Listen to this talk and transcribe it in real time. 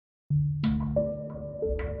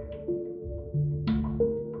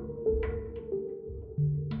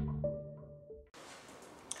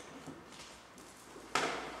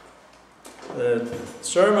The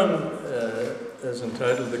sermon is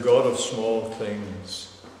entitled The God of Small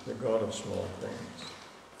Things. The God of Small Things.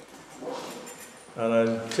 And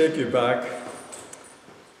I'll take you back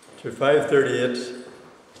to 538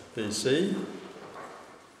 BC.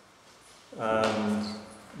 And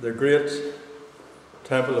the great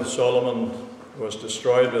Temple of Solomon was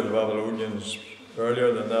destroyed by the Babylonians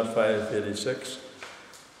earlier than that, 586.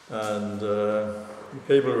 And the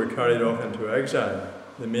people were carried off into exile.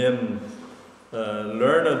 The main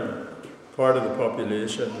learned part of the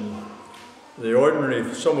population,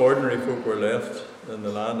 some ordinary folk were left in the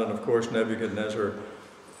land, and of course Nebuchadnezzar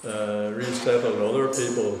resettled other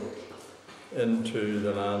people into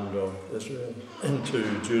the land of Israel,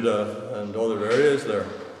 into Judah and other areas there.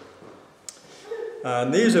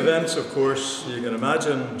 And these events, of course, you can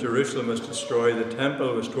imagine, Jerusalem was destroyed, the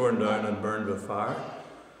temple was torn down and burned with fire.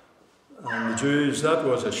 And the Jews, that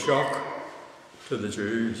was a shock to the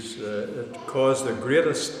Jews. It caused the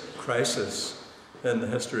greatest crisis in the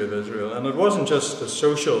history of Israel. And it wasn't just a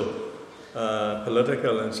social,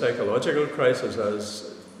 political and psychological crisis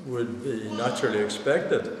as would be naturally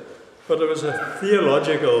expected, but it was a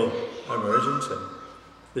theological emergency.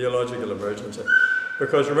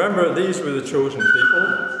 Because remember, these were the chosen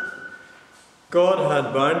people. God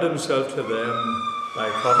had bound himself to them by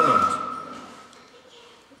covenant.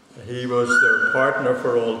 He was their partner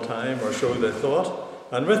for all time, or so they thought.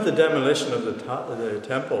 And with the demolition of the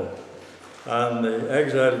temple and the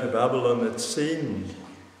exile to Babylon, it seemed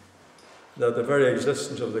that the very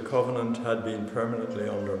existence of the covenant had been permanently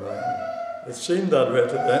undermined. It seemed that way to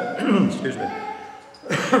them. Excuse me.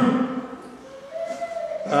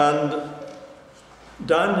 And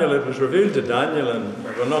Daniel, it was revealed to Daniel, and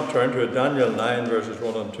I will not turn to it, Daniel 9 verses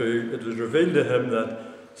 1 and 2, it was revealed to him that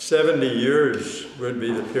 70 years would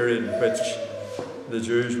be the period in which the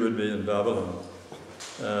Jews would be in Babylon,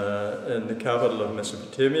 in the capital of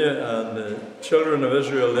Mesopotamia, and the children of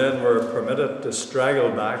Israel then were permitted to straggle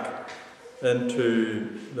back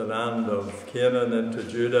into the land of Canaan, into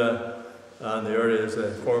Judah and the areas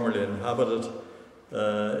they formerly inhabited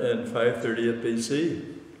in 538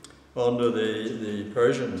 BC under the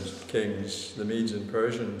Persians, kings, the Medes and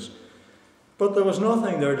Persians. But there was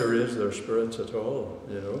nothing there to raise their spirits at all,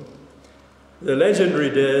 you know. The legendary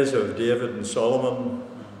days of David and Solomon,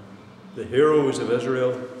 the heroes of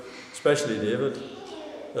Israel, especially David,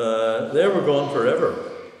 they were gone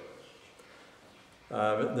forever.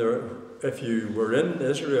 If you were in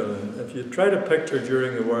Israel, and if you try to picture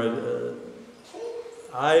during the war,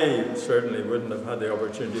 I certainly wouldn't have had the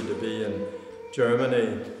opportunity to be in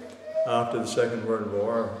Germany after the Second World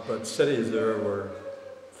War, but cities there were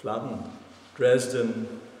flattened.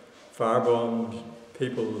 Dresden, firebombed,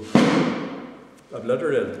 people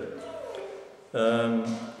obliterated.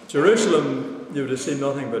 Jerusalem, you would have seen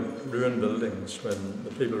nothing but ruined buildings when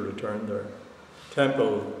the people returned there.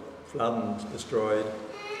 Temple flattened, destroyed.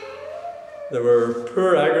 There was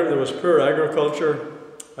poor agriculture.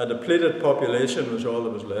 A depleted population was all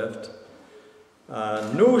that was left.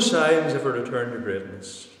 No signs of a return to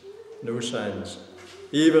greatness. No signs.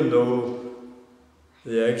 Even though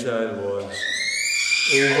the exile was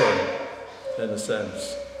over, in a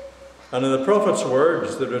sense. And in the prophet's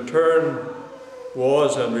words, the return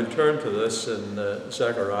was, and we'll turn to this in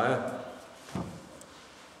Zechariah.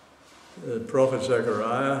 The prophet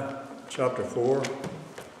Zechariah, chapter 4.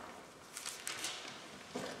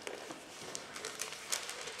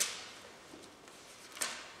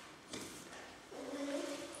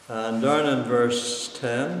 And down in verse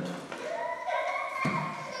 10,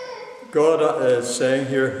 God is saying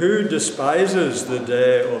here, who despises the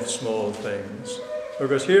day of small things?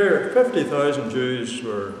 Because here 50,000 Jews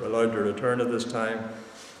were allowed to return at this time,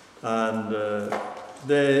 and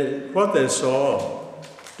what they saw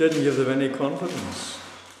didn't give them any confidence.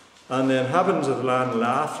 And the inhabitants of the land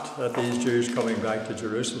laughed at these Jews coming back to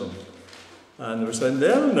Jerusalem. And they were saying,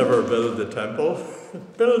 they'll never build the temple.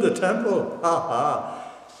 Build the temple, ha ha.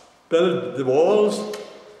 Build the walls?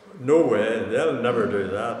 No way, they'll never do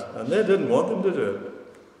that. And they didn't want them to do it.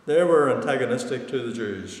 They were antagonistic to the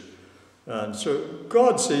Jews. And so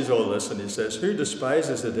God sees all this and he says, who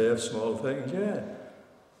despises the day of small things? Yeah,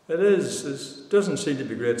 it is. It doesn't seem to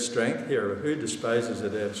be great strength here. Who despises the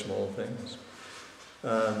day of small things?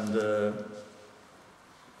 And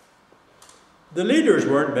the leaders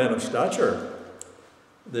weren't men of stature.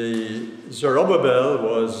 Zerubbabel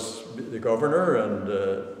was the governor, and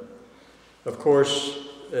of course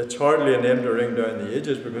it's hardly a name to ring down the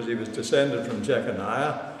ages because he was descended from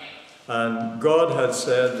Jeconiah. And God had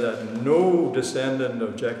said that no descendant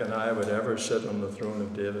of Jeconiah would ever sit on the throne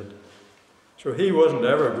of David. So he wasn't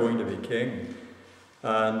ever going to be king.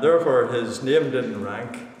 And therefore his name didn't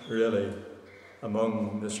rank really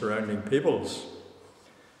among the surrounding peoples.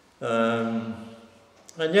 And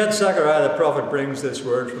yet Zechariah the prophet brings this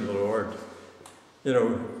word from the Lord. You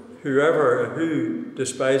know, who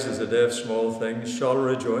despises the day of small things shall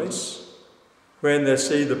rejoice when they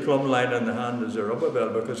see the plumb line in the hand of Zerubbabel,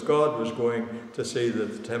 because God was going to see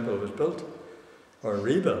that the temple was built or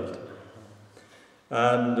rebuilt.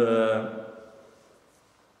 And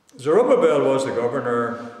Zerubbabel was the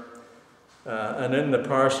governor, and in the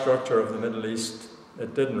power structure of the Middle East,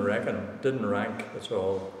 it didn't rank at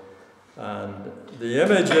all. And the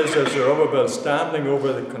image is of Zerubbabel standing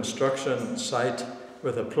over the construction site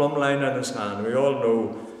with a plumb line in his hand. We all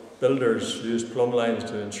know builders use plumb lines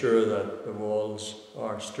to ensure that the walls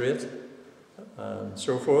are straight and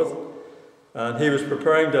so forth. And he was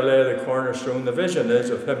preparing to lay the cornerstone. The vision is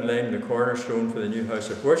of him laying the cornerstone for the new house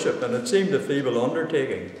of worship. And it seemed a feeble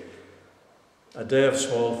undertaking, a day of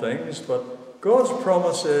small things. But God's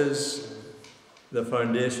promise is the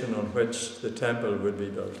foundation on which the temple would be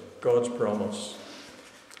built. God's promise.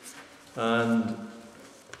 And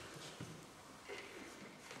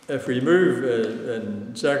if we move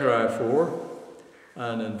in Zechariah 4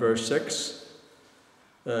 and in verse 6,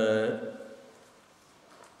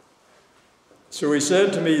 so he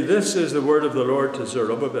said to me, "This is the word of the Lord to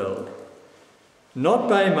Zerubbabel, not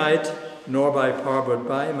by might nor by power, but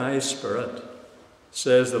by my Spirit,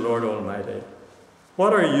 says the Lord Almighty.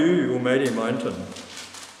 What are you, O mighty mountain?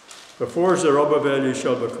 Before Zerubbabel you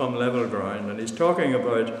shall become level ground." And he's talking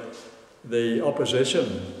about the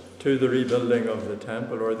opposition to the rebuilding of the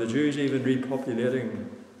temple, or the Jews even repopulating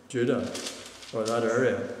Judah, or that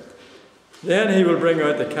area. "Then he will bring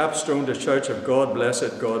out the capstone to shouts of God bless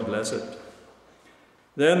it, God bless it."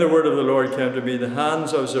 Then the word of the Lord came to me, "The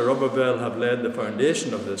hands of Zerubbabel have laid the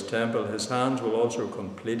foundation of this temple. His hands will also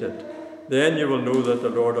complete it. Then you will know that the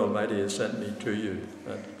Lord Almighty has sent me to you."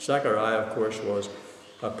 And Zechariah, of course, was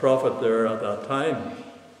a prophet there at that time.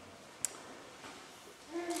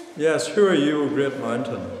 Yes, who are you, O great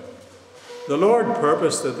mountain? The Lord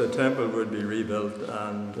purposed that the temple would be rebuilt,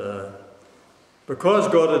 and because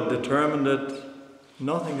God had determined it,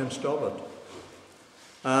 nothing can stop it.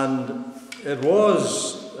 And it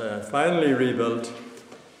was finally rebuilt,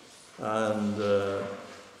 and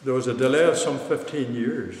there was a delay of some 15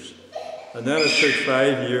 years. And then it took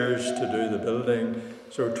 5 years to do the building.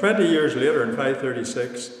 So 20 years later, in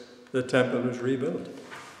 536, the temple was rebuilt.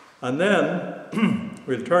 And then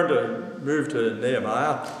we'll move to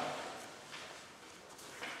Nehemiah,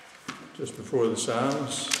 just before the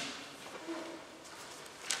Psalms.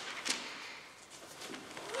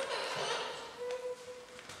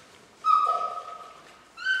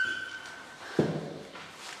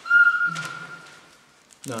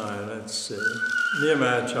 Now, let's see.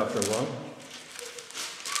 Nehemiah chapter 1.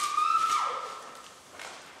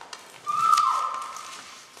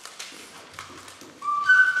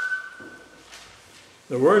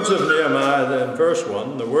 The words of Nehemiah, in verse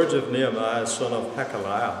 1, the words of Nehemiah, son of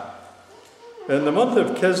Hakaliah. "In the month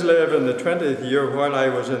of Kislev, in the 20th year, while I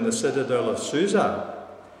was in the citadel of Susa,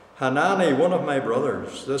 Hanani, one of my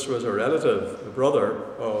brothers," this was a relative, a brother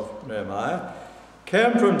of Nehemiah,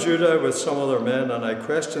 "came from Judah with some other men, and I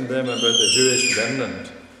questioned them about the Jewish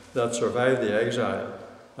remnant that survived the exile,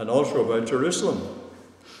 and also about Jerusalem.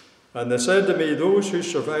 And they said to me, 'Those who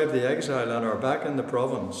survived the exile and are back in the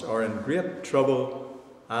province are in great trouble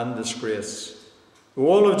and disgrace. The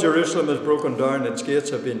wall of Jerusalem is broken down, its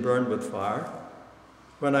gates have been burned with fire.'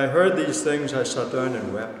 When I heard these things, I sat down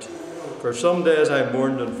and wept. For some days I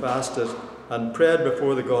mourned and fasted and prayed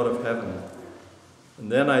before the God of heaven. And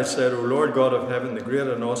then I said, 'O Lord God of heaven, the great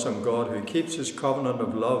and awesome God, who keeps his covenant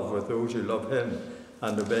of love with those who love him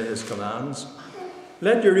and obey his commands,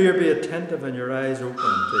 let your ear be attentive and your eyes open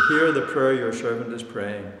to hear the prayer your servant is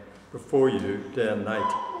praying before you day and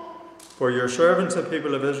night. For your servants, the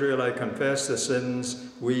people of Israel, I confess the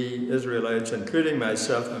sins we Israelites, including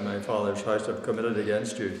myself and my father's house, have committed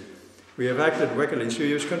against you. We have acted wickedly." So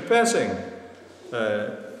he was confessing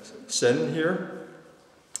sin here.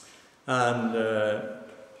 And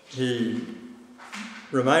he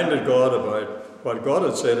reminded God about what God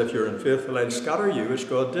had said, "If you're unfaithful, I'll scatter you," which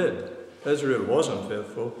God did. Israel was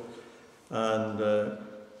unfaithful. And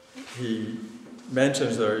he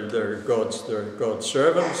mentions they're God's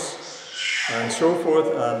servants and so forth.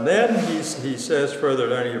 And then he says further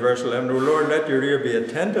down in verse 11, "O Lord, let your ear be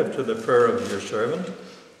attentive to the prayer of your servant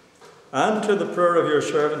and to the prayer of your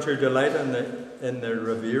servants who delight in the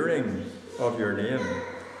revering of your name.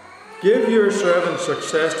 Give your servant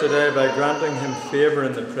success today by granting him favour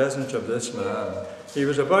in the presence of this man. He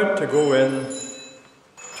was about to go in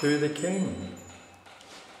to the king.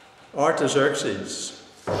 Artaxerxes,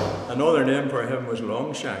 another name for him was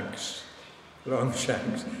Longshanks.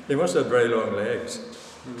 Longshanks. He must have very long legs.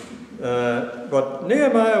 But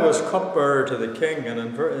Nehemiah was cupbearer to the king,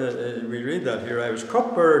 and we read that here. I was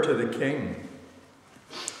cupbearer to the king.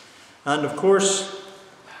 And of course,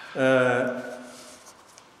 that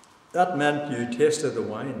meant you tasted the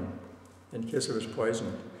wine in case it was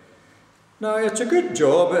poisoned. Now, it's a good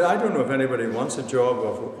job. I don't know if anybody wants a job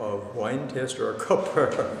of wine taster or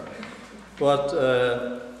cupbearer. But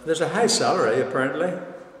there's a high salary, apparently,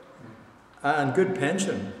 and good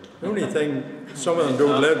pension. The only thing, some of them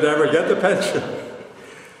don't live to ever get the pension.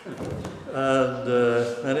 And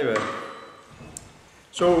anyway,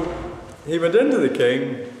 so he went into the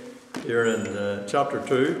king here in chapter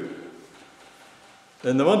 2.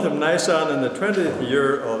 In the month of Nisan, in the 20th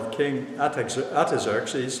year of King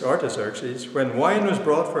Artaxerxes, when wine was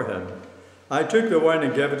brought for him, I took the wine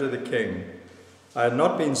and gave it to the king. I had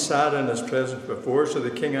not been sad in his presence before, so the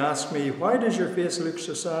king asked me, "Why does your face look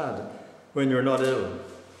so sad when you're not ill?"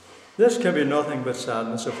 "This can be nothing but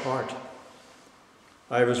sadness of heart."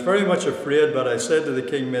 I was very much afraid, but I said to the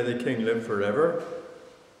king, "May the king live forever.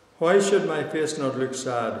 Why should my face not look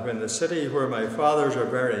sad when the city where my fathers are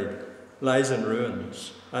buried lies in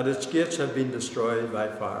ruins, and its gates have been destroyed by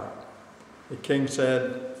fire?" The king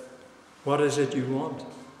said, "What is it you want?"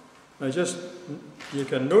 Now you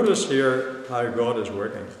can notice here how God is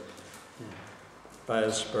working by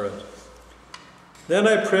his Spirit. Then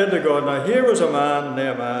I prayed to God. Now here was a man,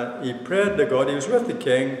 Nehemiah, he prayed to God, he was with the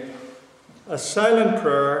king, a silent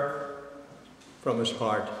prayer from his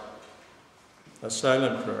heart. A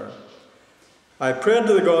silent prayer. I prayed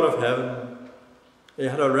to the God of heaven. He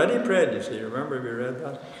had already prayed, you see, remember we read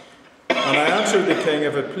that? And I answered the king,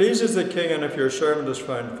 "If it pleases the king and if your servant has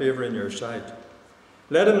found favour in your sight,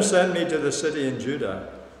 let him send me to the city in Judah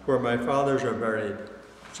where my fathers are buried,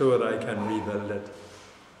 so that I can rebuild it."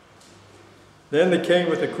 Then the king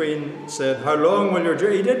with the queen said, "How long will your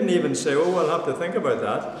journey?" He didn't even say, "Oh, I'll have to think about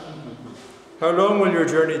that." "How long will your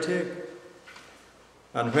journey take?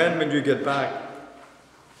 And when will you get back?"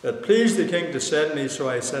 It pleased the king to send me, so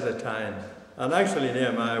I set a time. And actually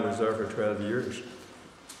Nehemiah was there for 12 years.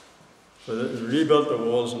 So they rebuilt the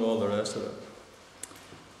walls and all the rest of it.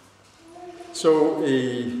 So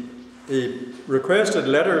he requested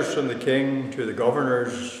letters from the king to the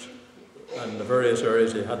governors and the various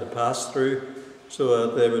areas he had to pass through so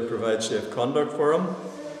that they would provide safe conduct for him.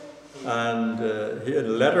 And he had a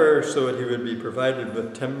letter so that he would be provided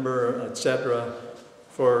with timber, etc.,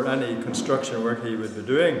 for any construction work he would be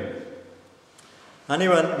doing. And he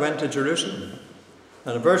went to Jerusalem.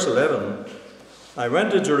 And in verse 11, I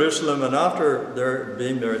went to Jerusalem, and after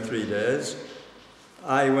being there 3 days,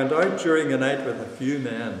 I went out during the night with a few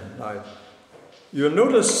men. Now, you'll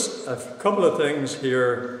notice a couple of things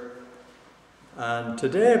here. And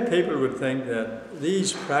today people would think that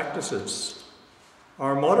these practices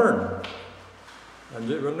are modern. And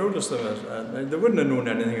you will notice them as, they wouldn't have known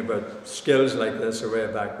anything about skills like this way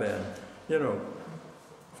back then.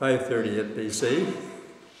 538 BC.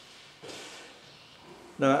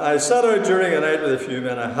 Now, I set out during the night with a few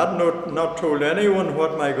men. I had not told anyone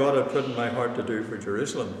what my God had put in my heart to do for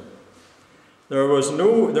Jerusalem. There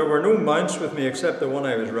were no mounts with me except the one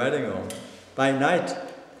I was riding on. By night,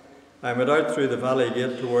 I went out through the valley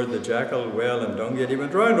gate toward the Jackal, Well, and Dung Gate. He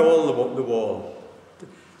went round all the wall.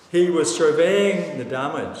 He was surveying the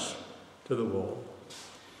damage to the wall.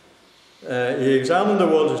 He examined the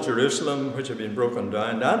walls of Jerusalem, which had been broken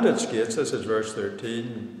down, and its gates, this is verse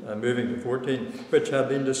 13, moving to 14, which had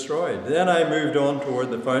been destroyed. Then I moved on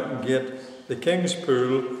toward the fountain gate, the king's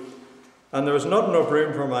pool, and there was not enough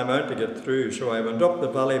room for my mount to get through, so I went up the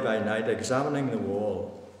valley by night, examining the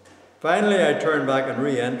wall. Finally, I turned back and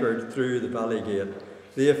re-entered through the valley gate.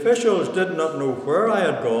 The officials did not know where I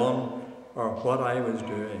had gone or what I was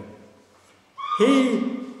doing.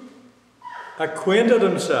 He acquainted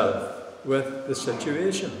himself with the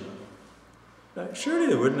situation. Now, surely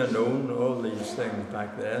they wouldn't have known all these things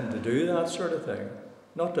back then to do that sort of thing.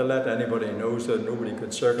 Not to let anybody know so that nobody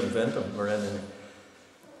could circumvent them or anything.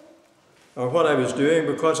 Or what I was doing,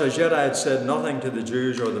 because as yet I had said nothing to the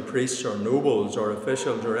Jews or the priests or nobles or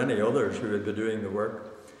officials or any others who would be doing the work.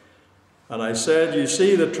 And I said, "You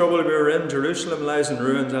see the trouble we are in. Jerusalem lies in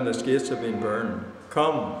ruins and its gates have been burned.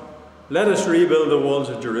 Come, let us rebuild the walls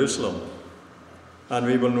of Jerusalem and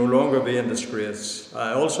we will no longer be in disgrace.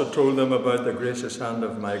 I also told them about the gracious hand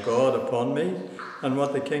of my God upon me and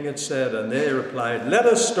what the king had said, and they replied, let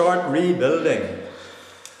us start rebuilding.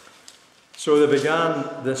 So they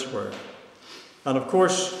began this work. And of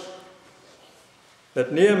course,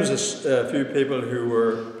 it names a few people who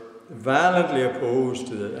were violently opposed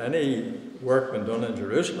to any workmen done in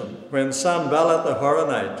Jerusalem. When Sanballat the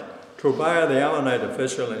Horonite, Tobiah the Ammonite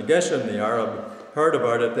official, and Geshem the Arab heard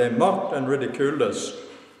about it, they mocked and ridiculed us.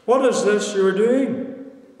 What is this you are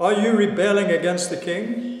doing? Are you rebelling against the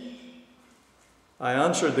king? I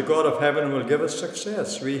answered, the God of heaven will give us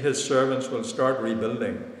success. We, his servants, will start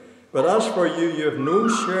rebuilding. But as for you, you have no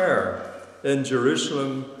share in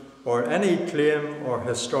Jerusalem or any claim or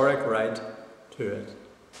historic right to it.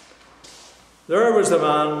 There was the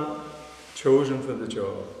man chosen for the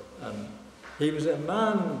job, and he was a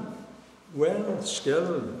man well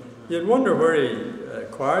skilled. You'd wonder where he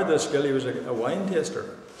acquired this skill. He was a wine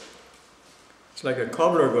taster. It's like a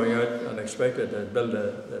cobbler going out and expected to build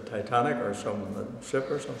a Titanic or some ship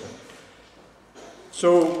or something.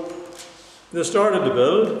 So they started to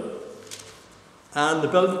build, and they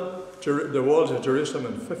built the walls of Jerusalem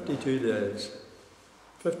in 52 days.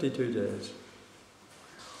 52 days.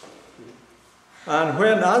 And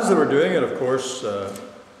as they were doing it, of course,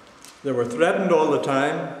 they were threatened all the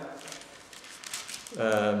time.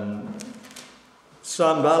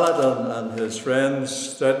 Sanballat and his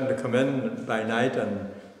friends threatened to come in by night and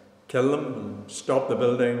kill them and stop the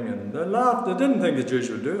building. And they laughed. They didn't think the Jews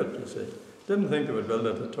would do it, you see. Didn't think they would build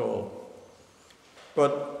it at all.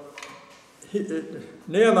 But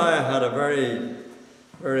Nehemiah had a very,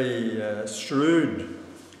 very shrewd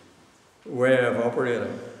way of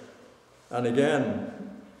operating. And again,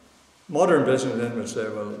 modern businessmen would say,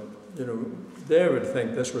 well, you know, they would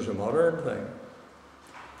think this was a modern thing.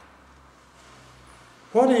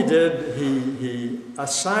 What he did, he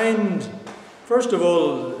assigned, first of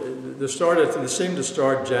all, they seemed to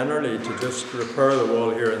start generally to just repair the wall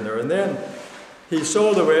here and there. And then he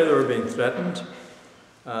saw the way they were being threatened,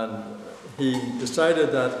 and he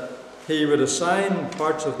decided that he would assign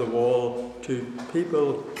parts of the wall to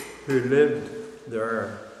people who lived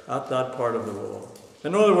there at that part of the wall.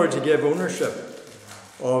 In other words, he gave ownership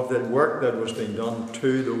of the work that was being done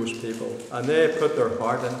to those people. And they put their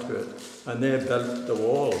heart into it. And they built the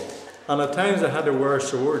wall. And at times they had to wear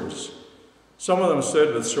swords. Some of them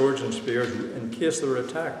stood with swords and spears in case they were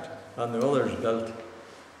attacked. And the others built.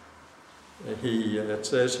 It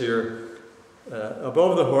says here,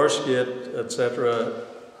 above the horse gate, etc.,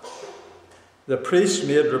 the priests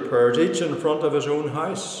made repairs, each in front of his own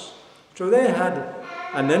house. So they had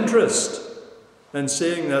an interest in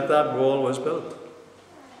seeing that wall was built.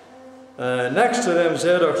 Next to them,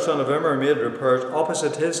 Zadok, son of Immer, made repairs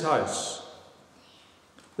opposite his house.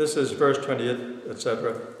 This is verse 28,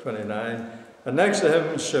 etc., 29. And next to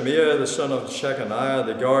him, Shemaiah, the son of Shechaniah,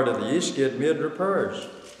 the guard at the east gate, made repairs.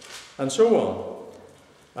 And so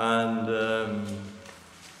on. And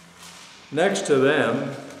next to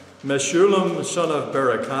them, Meshullam, son of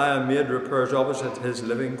Berechiah, made repairs opposite his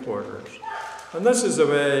living quarters. And this is the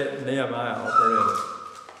way Nehemiah operated.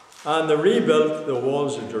 And they rebuilt the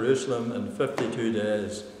walls of Jerusalem in 52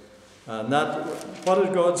 days. And that, what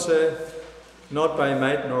did God say? Not by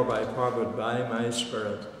might nor by power, but by my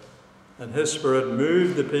Spirit. And his Spirit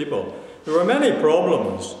moved the people. There were many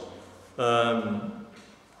problems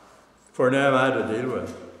for Nehemiah to deal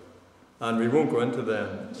with. And we won't go into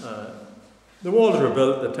them. The walls were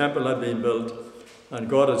built, the temple had been built, and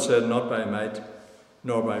God had said, not by might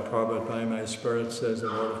nor by power, but by my Spirit, says the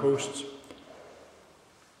Lord of hosts.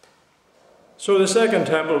 So the second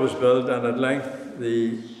temple was built, and at length,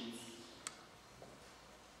 the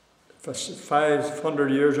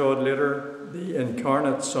 500 years odd later, the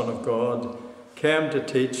incarnate Son of God came to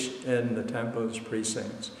teach in the temple's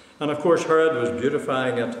precincts. And of course, Herod was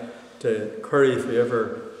beautifying it to curry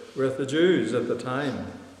favour with the Jews at the time.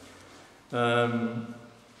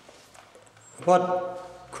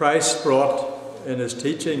 What Christ brought in his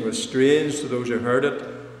teaching was strange to those who heard it.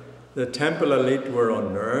 The temple elite were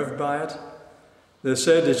unnerved by it. They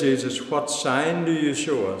said to Jesus, what sign do you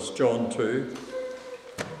show us? John 2,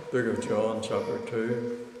 book of John, chapter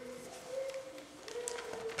 2.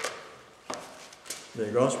 The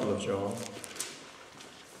Gospel of John.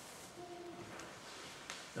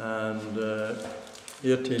 And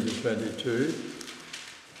 18 to 22.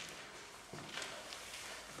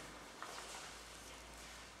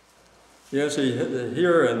 Yes,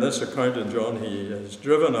 here in this account in John, he has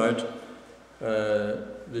driven out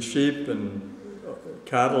the sheep and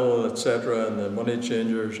cattle, etc., and the money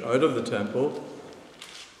changers out of the temple.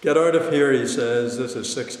 Get out of here, he says. This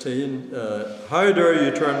is 16. How dare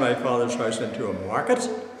you turn my father's house into a market?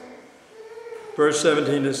 Verse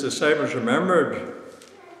 17, his disciples remembered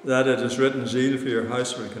that it is written, zeal for your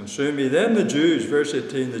house will consume me. Then the Jews, verse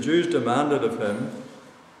 18, the Jews demanded of him,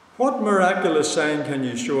 what miraculous sign can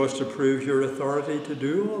you show us to prove your authority to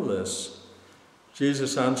do all this?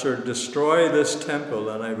 Jesus answered, destroy this temple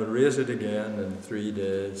and I will raise it again in 3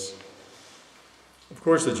 days. Of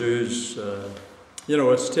course the Jews,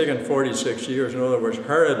 it's taken 46 years. In other words,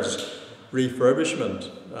 Herod's refurbishment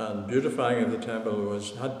and beautifying of the temple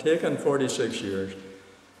had taken 46 years.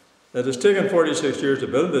 It has taken 46 years to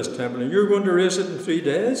build this temple, and you're going to raise it in 3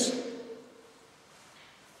 days?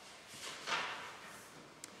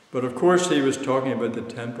 But of course he was talking about the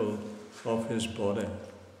temple of his body.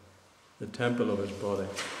 The temple of his body.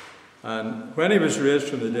 And when he was raised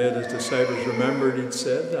from the dead, his disciples remembered he'd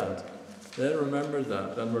said that. They remembered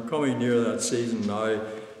that. And we're coming near that season now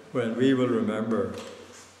when we will remember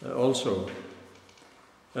also.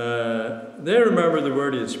 They remember the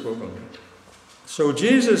word he had spoken. So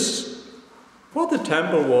Jesus, what the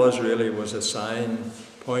temple was really was a sign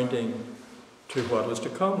pointing to what was to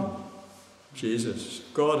come. Jesus,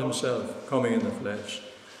 God himself, coming in the flesh.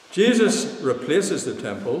 Jesus replaces the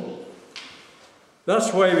temple.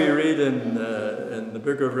 That's why we read in the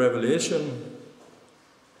book of Revelation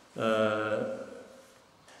that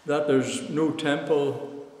there's no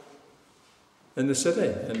temple in the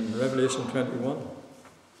city, in Revelation 21.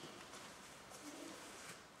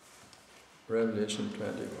 Revelation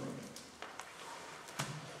 21.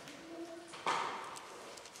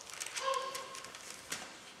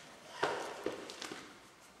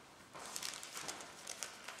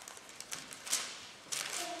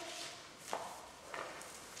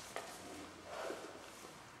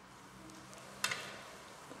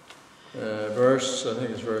 I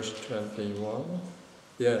think it's verse 21.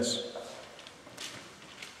 Yes.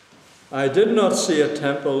 I did not see a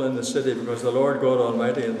temple in the city because the Lord God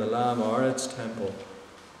Almighty and the Lamb are its temple.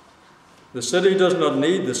 The city does not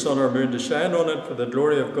need the sun or moon to shine on it, for the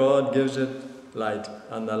glory of God gives it light,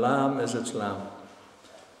 and the Lamb is its lamp.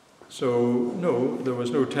 So, no, there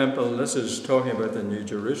was no temple. This is talking about the New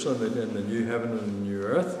Jerusalem, in the new heaven and the new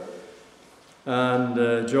earth.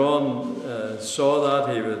 And John saw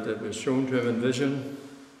that. It was shown to him in vision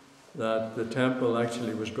that the temple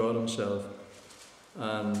actually was God himself.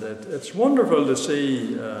 And it's wonderful to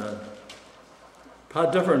see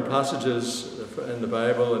different passages in the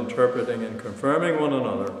Bible interpreting and confirming one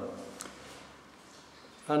another.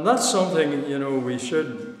 And that's something, we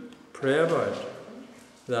should pray about,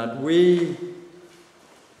 that we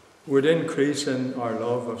would increase in our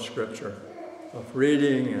love of Scripture, of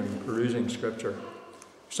reading and perusing Scripture.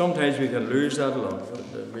 Sometimes we can lose that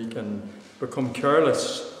love. We can become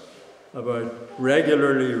careless about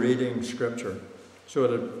regularly reading Scripture so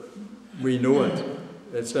that we know it.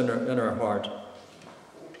 It's in our heart.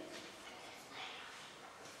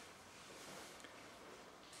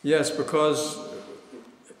 Yes, because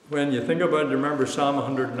when you think about it, remember Psalm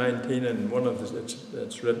 119, and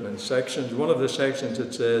it's written in sections. One of the sections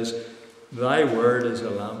it says, thy word is a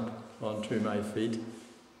lamp unto my feet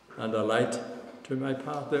and a light to my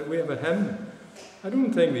path. That we have a hymn. I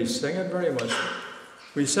don't think we sing it very much.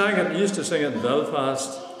 We used to sing it in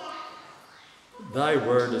Belfast. Thy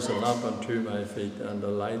word is a lamp unto my feet and a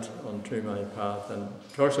light unto my path. And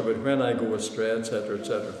it talks about when I go astray, etc.,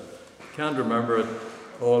 etc. Can't remember it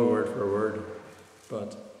all word for word.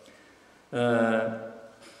 But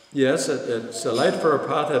yes, it's a light for our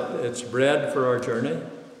path. It's bread for our journey.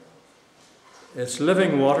 It's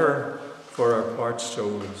living water for our parched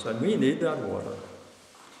souls. And we need that water.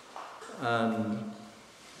 And,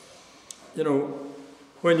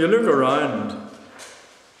 when you look around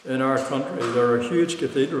in our country, there are huge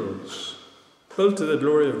cathedrals built to the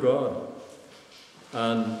glory of God.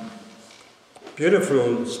 And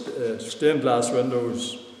beautiful stained glass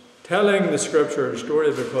windows telling the Scripture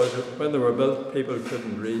story, because when they were built, people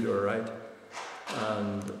couldn't read or write.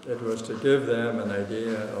 And it was to give them an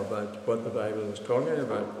idea about what the Bible was talking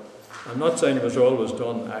about. I'm not saying it was always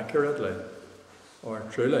done accurately or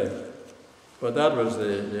truly, but that was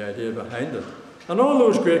the idea behind it. And all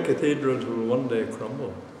those great cathedrals will one day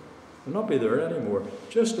crumble. Will not be there anymore.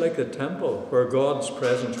 Just like the temple where God's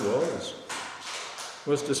presence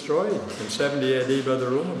was destroyed in 70 AD by the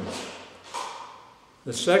Romans.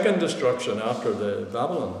 The second destruction after the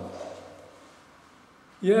Babylon.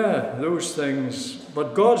 Yeah, those things.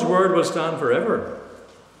 But God's word will stand forever.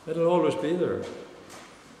 It'll always be there.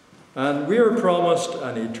 And we are promised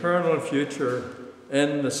an eternal future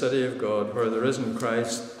in the city of God, where the risen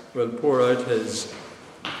Christ will pour out his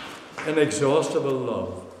inexhaustible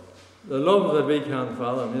love. The love that we can't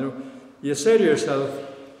fathom. You know, you say to yourself,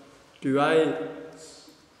 do I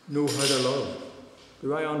know how to love?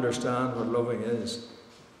 Do I understand what loving is?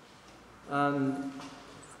 And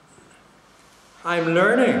I'm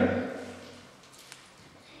learning.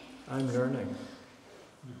 I'm learning.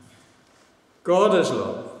 God is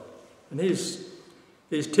love. And He's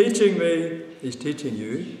teaching me, He's teaching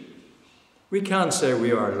you. We can't say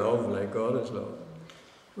we are love like God is love.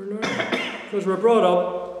 We're learning. Because we're brought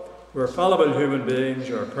up, we're fallible human beings,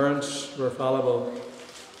 our parents were fallible,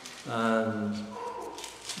 and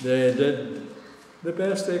they did the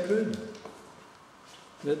best they could.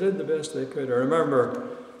 They did the best they could. I remember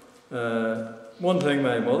one thing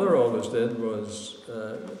my mother always did was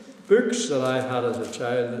books that I had as a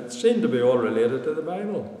child that seemed to be all related to the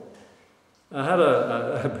Bible. I had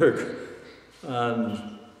a book,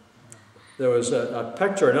 and there was a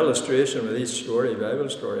picture, an illustration with each story, Bible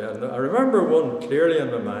story. And I remember one clearly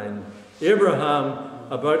in my mind, Abraham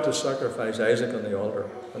about to sacrifice Isaac on the altar.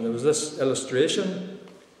 And there was this illustration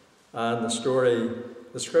and the story,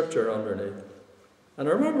 the scripture underneath. And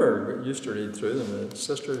I remember we used to read through them, the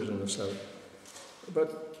sisters and myself.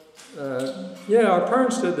 But yeah, our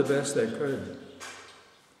parents did the best they could.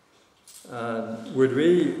 And would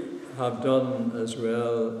we have done as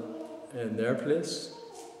well in their place?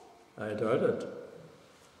 I doubt it.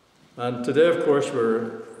 And today, of course,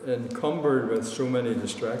 we're encumbered with so many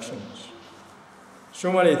distractions.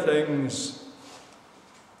 So many things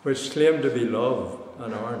which claim to be love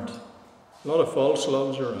and aren't. A lot of false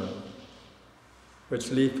loves around, which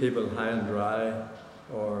leave people high and dry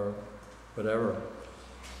or whatever.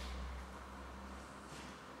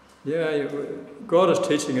 Yeah, God is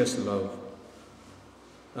teaching us to love.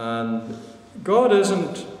 And God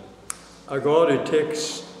isn't a God who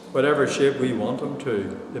takes whatever shape we want Him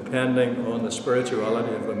to, depending on the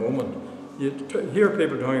spirituality of the moment. You hear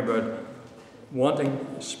people talking about wanting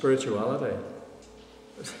spirituality.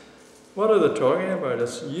 What are they talking about?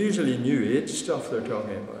 It's usually New Age stuff they're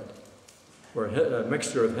talking about, or a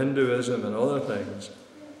mixture of Hinduism and other things,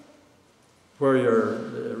 where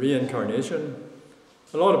you're reincarnation.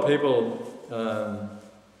 A lot of people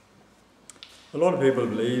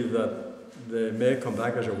believe that they may come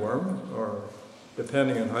back as a worm, or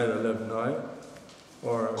depending on how they live now,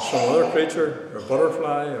 or some other creature, or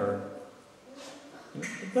butterfly, or...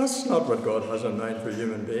 That's not what God has in mind for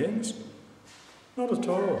human beings. Not at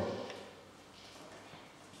all.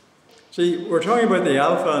 See, we're talking about the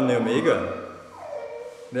Alpha and the Omega.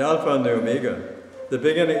 The Alpha and the Omega. The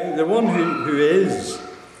beginning, the one who is,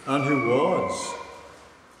 and who was,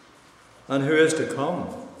 and who is to come.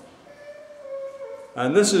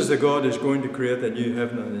 And this is the God who's going to create the new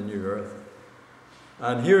heaven and the new earth.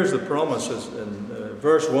 And here's the promises in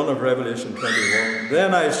verse 1 of Revelation 21.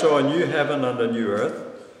 Then I saw a new heaven and a new earth,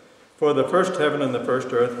 for the first heaven and the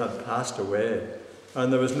first earth had passed away,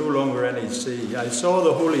 and there was no longer any sea. I saw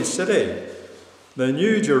the holy city, the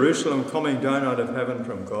new Jerusalem, coming down out of heaven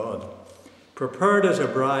from God, prepared as a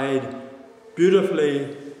bride,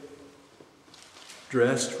 beautifully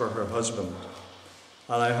dressed for her husband.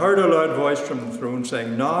 And I heard a loud voice from the throne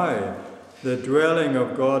saying, now the dwelling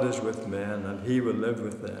of God is with men, and He will live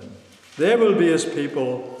with them. They will be His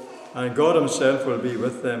people, and God Himself will be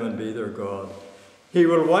with them and be their God. He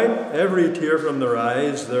will wipe every tear from their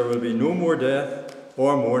eyes. There will be no more death,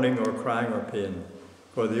 or mourning, or crying, or pain,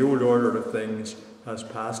 for the old order of things has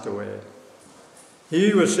passed away. He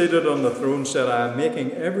who was seated on the throne said, I am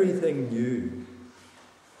making everything new.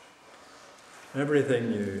 Everything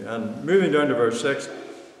new. And moving down to verse 6,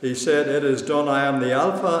 He said, it is done. I am the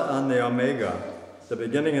Alpha and the Omega, the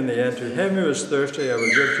beginning and the end. To him who is thirsty I will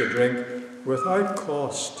give to drink without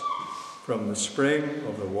cost from the spring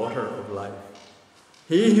of the water of life.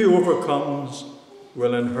 He who overcomes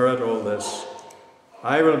will inherit all this.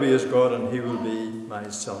 I will be his God, and he will be my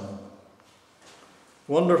son.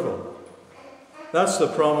 Wonderful. That's the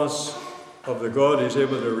promise of the God who's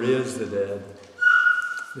able to raise the dead.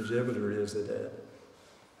 Who's able to raise the dead.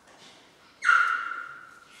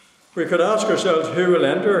 We could ask ourselves, who will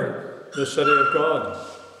enter the city of God?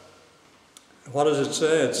 What does it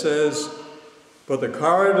say? It says, but the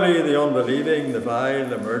cowardly, the unbelieving, the vile,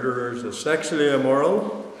 the murderers, the sexually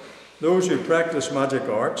immoral, those who practice magic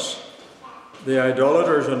arts, the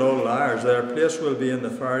idolaters and all liars, their place will be in the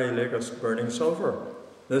fiery lake of burning sulfur.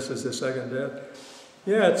 This is the second death.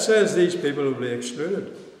 Yeah, it says these people will be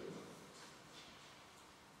excluded.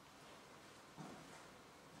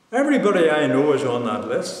 Everybody I know is on that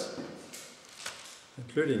list,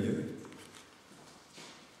 including you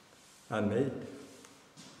and me.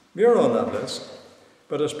 We're on that list.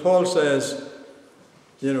 But as Paul says,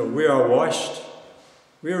 we are washed.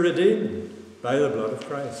 We are redeemed by the blood of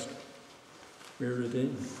Christ. We are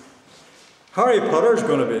redeemed. Harry Potter's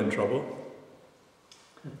going to be in trouble.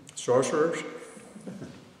 Sorcerers.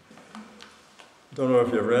 Don't know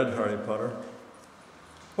if you've read Harry Potter.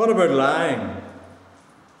 What about lying?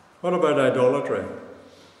 What about idolatry?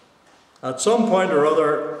 At some point or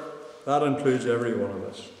other, that includes every one of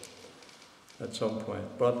us. At some point.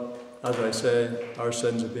 But, as I say, our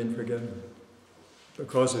sins have been forgiven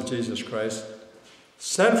because of Jesus Christ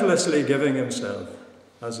selflessly giving himself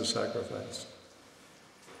as a sacrifice.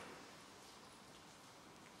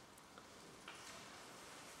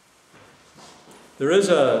 There is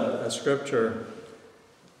a scripture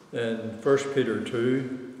in 1 Peter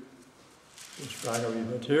 2. Just back a wee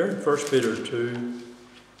bit here. 1 Peter 2.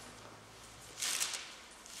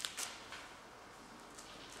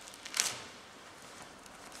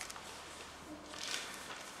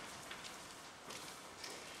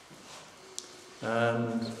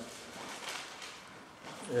 And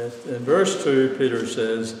in verse 2, Peter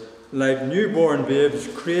says, like newborn babes,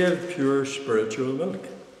 crave pure spiritual milk,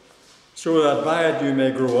 so that by it you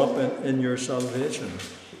may grow up in your salvation.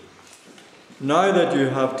 Now that you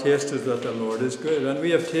have tasted that the Lord is good, and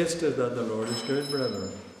we have tasted that the Lord is good,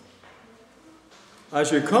 brethren.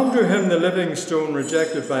 As you come to him, the living stone,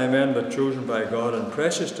 rejected by men but chosen by God and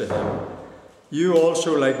precious to him, you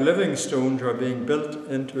also, like living stones, are being built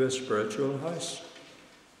into a spiritual house,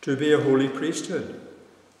 to be a holy priesthood,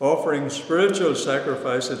 offering spiritual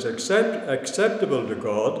sacrifices acceptable to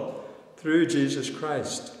God through Jesus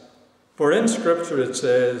Christ. For in Scripture it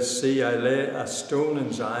says, see, I lay a stone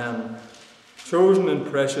in Zion, chosen and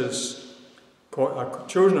precious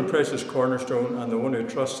cornerstone, and the one who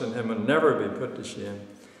trusts in him will never be put to shame.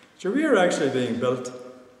 So we are actually being built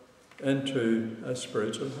into a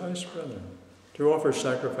spiritual house, brethren, to offer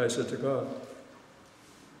sacrifices to God.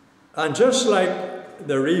 And just like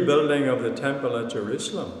the rebuilding of the temple at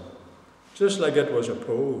Jerusalem, just like it was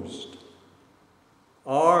opposed,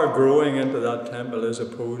 our growing into that temple is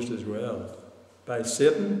opposed as well by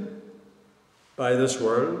Satan, by this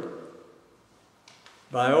world,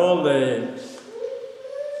 by all the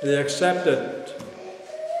accepted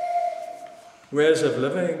ways of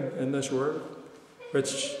living in this world,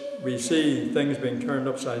 which we see things being turned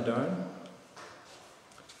upside down.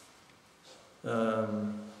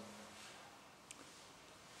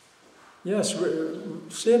 Yes,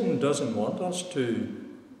 Satan doesn't want us to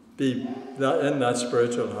be in that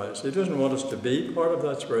spiritual house. He doesn't want us to be part of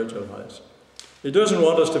that spiritual house. He doesn't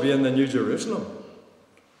want us to be in the New Jerusalem.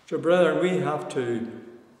 So, brethren, we have to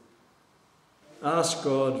ask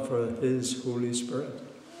God for his Holy Spirit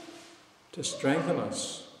to strengthen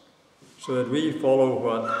us so that we follow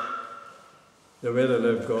what the way to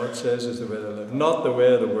live God says is the way to live, not the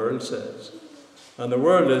way the world says. And the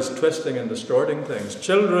world is twisting and distorting things.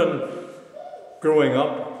 Children growing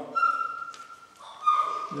up,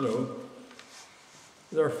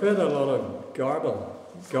 they're fed a lot of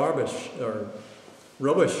garbage or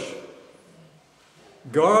rubbish.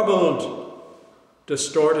 Garbled,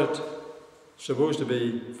 distorted, supposed to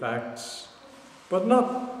be facts, but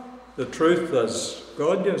not the truth as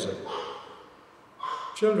God gives it.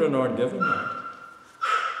 Children aren't given that.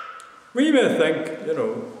 We may think,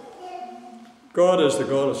 God is the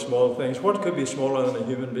God of small things. What could be smaller than a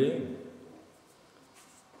human being?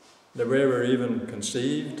 The way we're even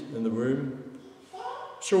conceived in the womb,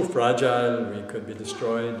 so fragile we could be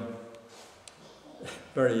destroyed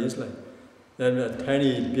very easily. Then a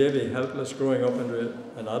tiny baby, helpless, growing up into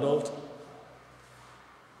an adult.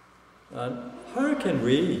 And how can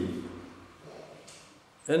we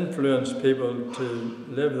influence people to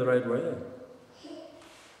live the right way?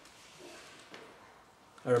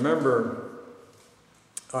 I remember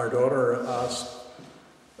our daughter asked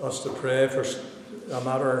us to pray for a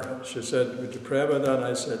matter. She said, would you pray about that? And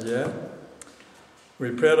I said, yeah.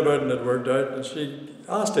 We prayed about it and it worked out. And she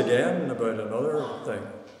asked again about another thing.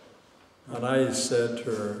 And I said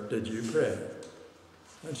to her, did you pray?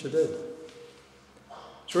 And she did.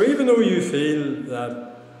 So even though you feel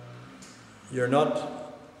that you're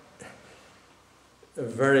not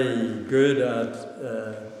very good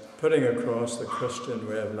at putting across the Christian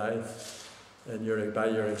way of life by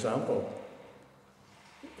your example,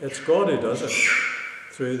 it's God who does it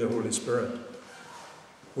through the Holy Spirit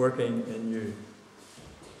working in you.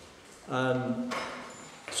 And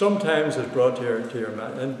sometimes it's brought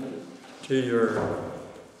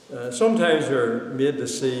sometimes you're made to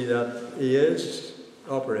see that he is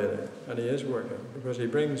operating and he is working because he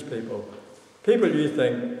brings people you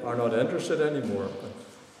think are not interested anymore.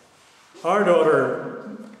 Our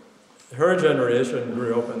daughter, her generation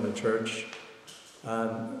grew up in the church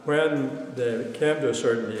And when they came to a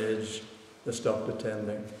certain age, they stopped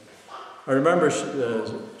attending. I remember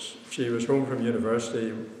she was home from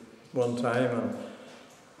university one time, and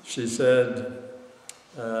she said,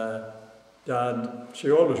 Dad,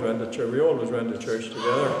 she always went to church, we always went to church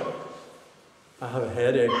together. I have a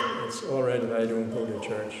headache, it's all right if I don't go to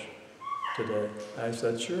church today. I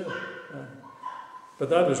said, sure. But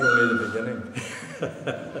that was only the beginning.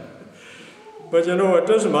 But you know, it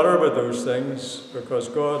doesn't matter about those things, because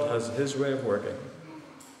God has his way of working.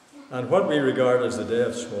 And what we regard as the day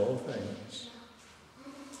of small things,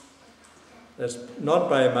 it's not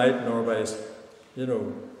by might nor by,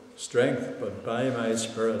 strength, but by my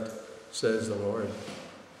Spirit, says the Lord.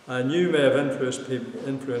 And you may have influenced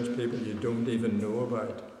people you don't even know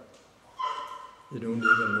about. You don't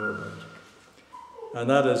even know about. And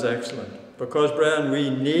that is excellent. Because, brethren, we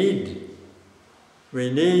need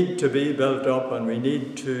to be built up, and we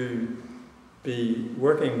need to be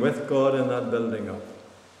working with God in that building up,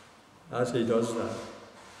 as he does that.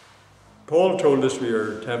 Paul told us we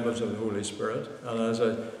are temples of the Holy Spirit, and as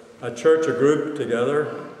a church, a group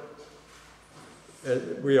together,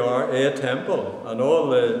 we are a temple, and all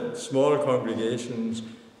the small congregations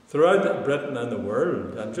throughout Britain and the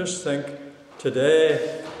world. And just think,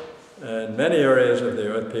 today, in many areas of the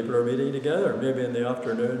earth, people are meeting together, maybe in the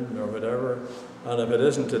afternoon or whatever. And if it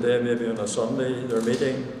isn't today, maybe on a Sunday, they're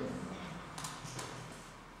meeting,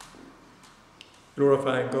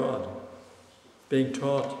 glorifying God, being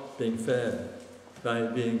taught, being fed,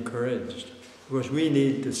 being encouraged. Because we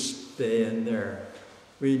need to stay in there.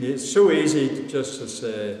 It's so easy just to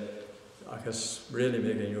say, it's really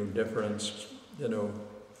making no difference,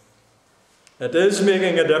 It is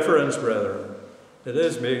making a difference, brethren. It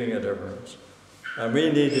is making a difference. And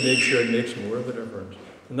we need to make sure it makes more of a difference.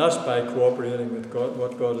 And that's by cooperating with God,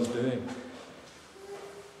 what God is doing.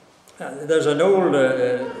 There's an old,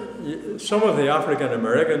 some of the African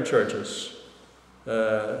American churches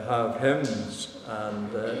have hymns,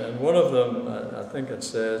 and one of them, I think it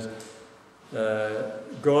says,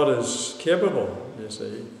 God is capable, you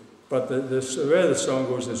see. But the way the song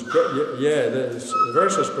goes is, the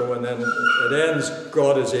verses go, and then it ends,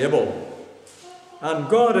 God is able. And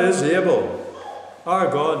God is able. Our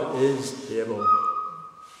God is able.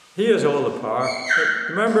 He has all the power.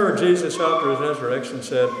 Remember Jesus after his resurrection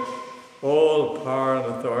said, all power and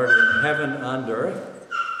authority in heaven and earth.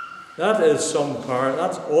 That is some power.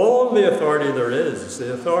 That's all the authority there is.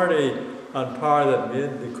 The authority and power that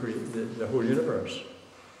made the whole universe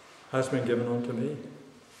has been given unto me.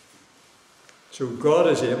 So God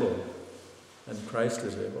is able, and Christ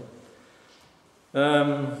is able.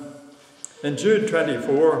 In Jude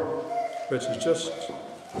 24, which is just,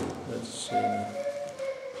 let's see,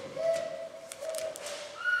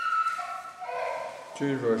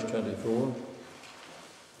 Jude verse 24.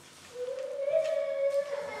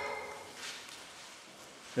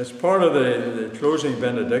 It's part of the closing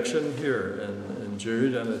benediction here in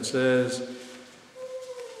Jude, and it says,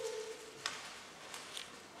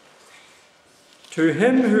 to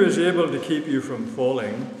him who is able to keep you from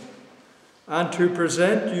falling, and to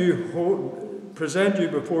present you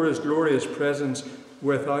before his glorious presence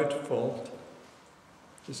without fault.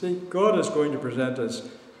 You see, God is going to present us,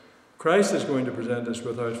 Christ is going to present us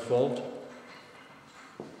without fault,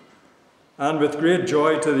 and with great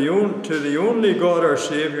joy. To the only God our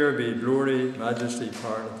Saviour be glory, majesty,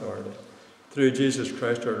 power, and authority, through Jesus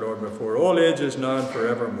Christ our Lord, before all ages, now and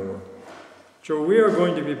forevermore. So we are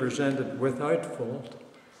going to be presented without fault,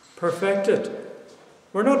 perfected.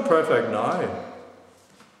 We're not perfect now,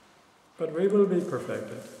 but we will be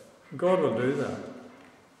perfected. God will do that.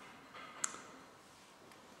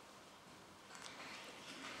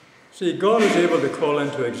 See, God is able to call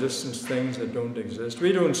into existence things that don't exist.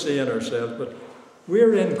 We don't see in ourselves, but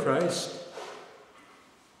we're in Christ.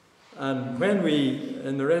 And when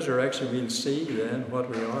in the resurrection, we'll see then what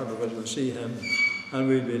we are, because we'll see him, and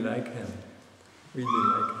we'll be like him. We'll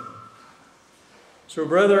be like him. So,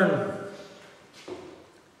 brethren,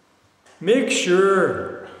 make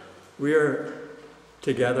sure we're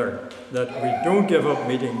together, that we don't give up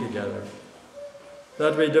meeting together,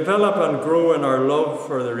 that we develop and grow in our love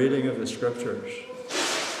for the reading of the Scriptures,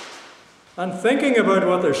 and thinking about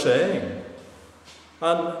what they're saying.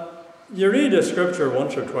 And you read a Scripture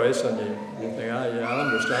once or twice and you think, yeah, I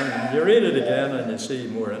understand. And you read it again and you see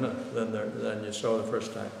more in it than you saw the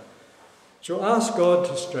first time. So ask God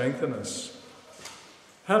to strengthen us.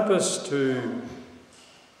 Help us to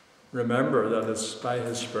remember that it's by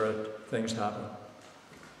his Spirit things happen.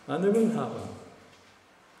 And they will happen.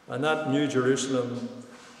 And that New Jerusalem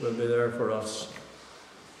will be there for us.